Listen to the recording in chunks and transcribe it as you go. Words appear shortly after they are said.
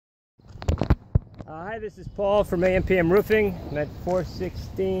Hi, this is Paul from AM/PM Roofing. I'm at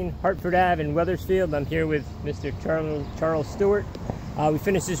 416 Hartford Ave in Wethersfield. I'm here with Mr. Charles Stewart. We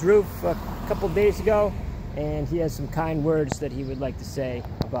finished his roof a couple days ago, and he has some kind words that he would like to say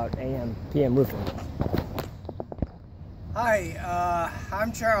about AM/PM Roofing. Hi,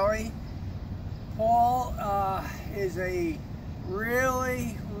 I'm Charlie. Paul is a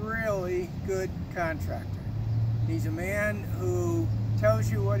really good contractor. He's a man who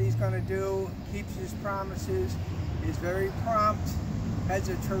tells you what he's going to do, keeps his promises, is very prompt, has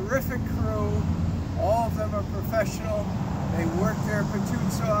a terrific crew. All of them are professional. They work their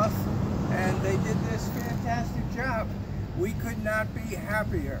patoots off, and they did this fantastic job. We could not be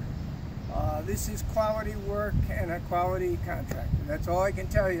happier. This is quality work and a quality contractor. That's all I can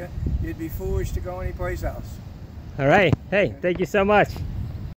tell you. You'd be foolish to go anyplace else. All right. Hey, thank you so much.